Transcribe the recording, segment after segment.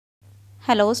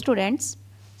Hello students.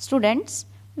 Students,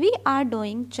 we are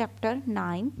doing chapter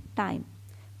 9 time.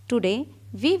 Today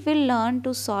we will learn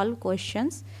to solve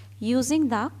questions using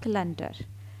the calendar.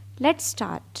 Let's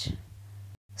start.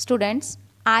 Students,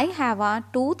 I have a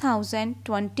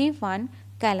 2021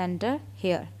 calendar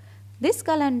here. This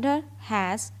calendar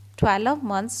has 12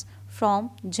 months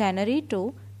from January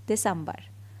to December.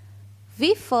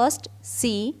 We first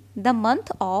see the month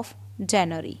of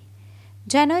January.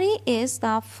 January is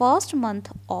the first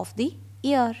month of the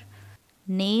year.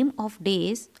 Name of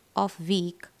days of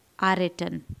week are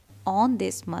written on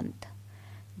this month.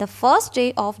 The first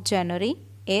day of January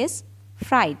is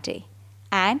Friday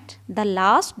and the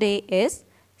last day is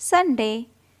Sunday.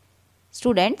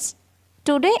 Students,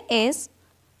 today is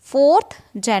 4th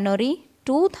January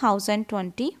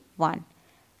 2021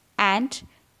 and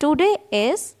today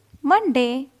is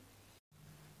Monday.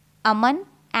 Aman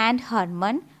and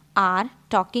Herman are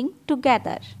talking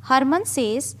together. Herman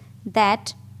says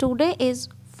that today is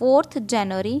 4th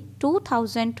January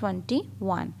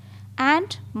 2021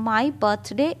 and my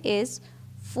birthday is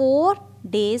 4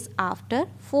 days after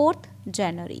 4th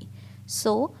January.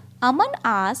 So Aman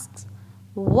asks,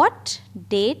 what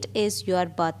date is your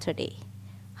birthday?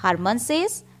 Herman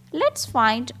says, let's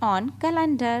find on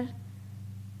calendar.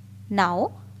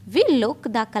 Now we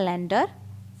look the calendar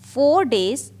 4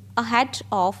 days ahead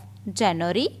of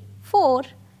January 4.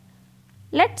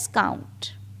 Let's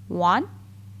count 1,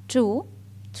 2,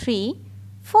 3,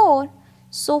 4.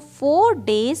 So 4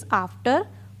 days after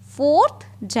 4th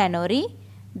January,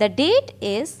 the date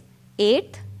is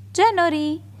 8th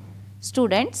January.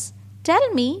 Students,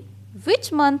 tell me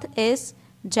which month is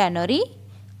January?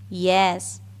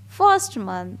 Yes, first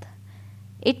month.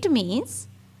 It means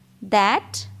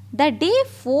that the day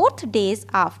 4th days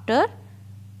after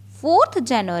 4th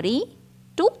January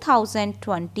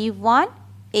 2021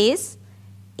 is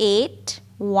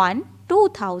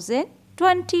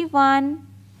 8/1/2021.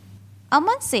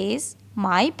 Aman says,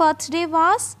 my birthday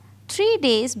was 3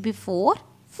 days before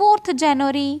 4th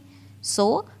January.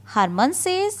 So Herman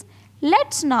says,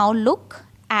 let's now look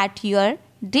at your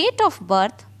date of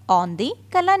birth on the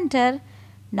calendar.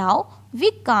 Now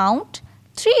we count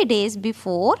 3 days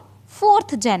before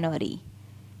 4th January.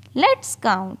 Let's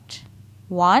count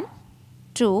 1,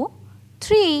 2,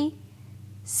 3.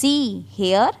 See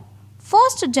here,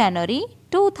 1st January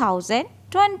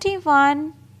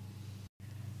 2021.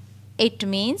 It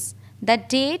means the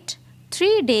date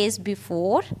 3 days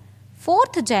before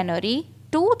 4th January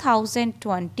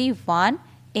 2021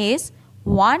 is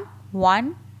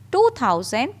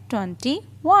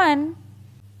 1/1/2021.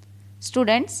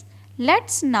 Students,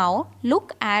 let's now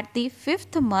look at the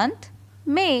 5th month,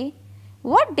 May.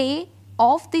 What day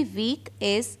of the week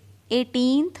is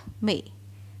 18th May?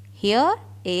 Here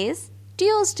is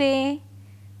Tuesday.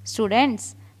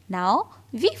 Students, now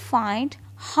we find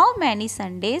how many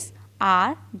Sundays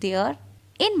are there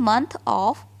in month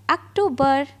of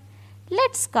October.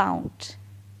 Let's count.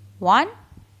 1,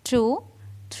 2,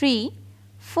 3,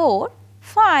 4,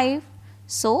 5.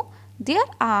 So there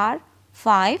are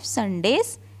 5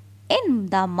 Sundays in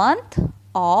the month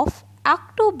of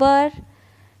October.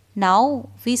 Now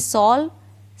we solve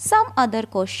some other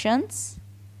questions.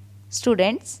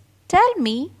 Students, tell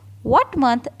me what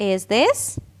month is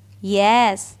this?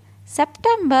 Yes,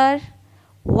 September.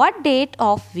 What date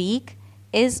of week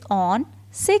is on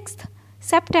 6th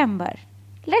September?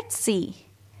 Let's see.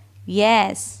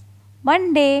 Yes,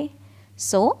 Monday.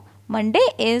 So Monday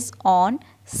is on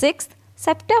 6th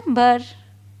September.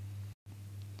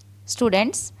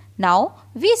 Students, now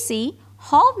we see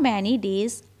how many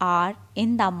days are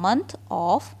in the month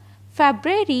of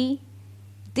February.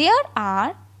 There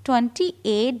are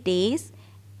 28 days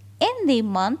in the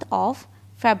month of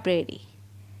February.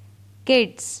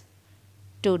 Kids,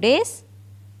 today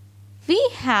we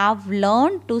have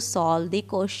learned to solve the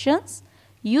questions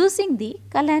using the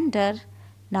calendar.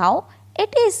 Now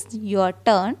it is your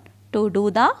turn to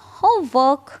do the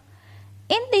homework.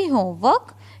 In the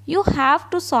homework, you have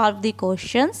to solve the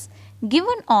questions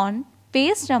given on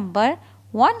page number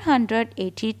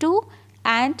 182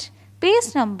 and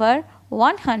page number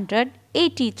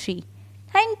 183.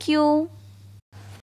 Thank you.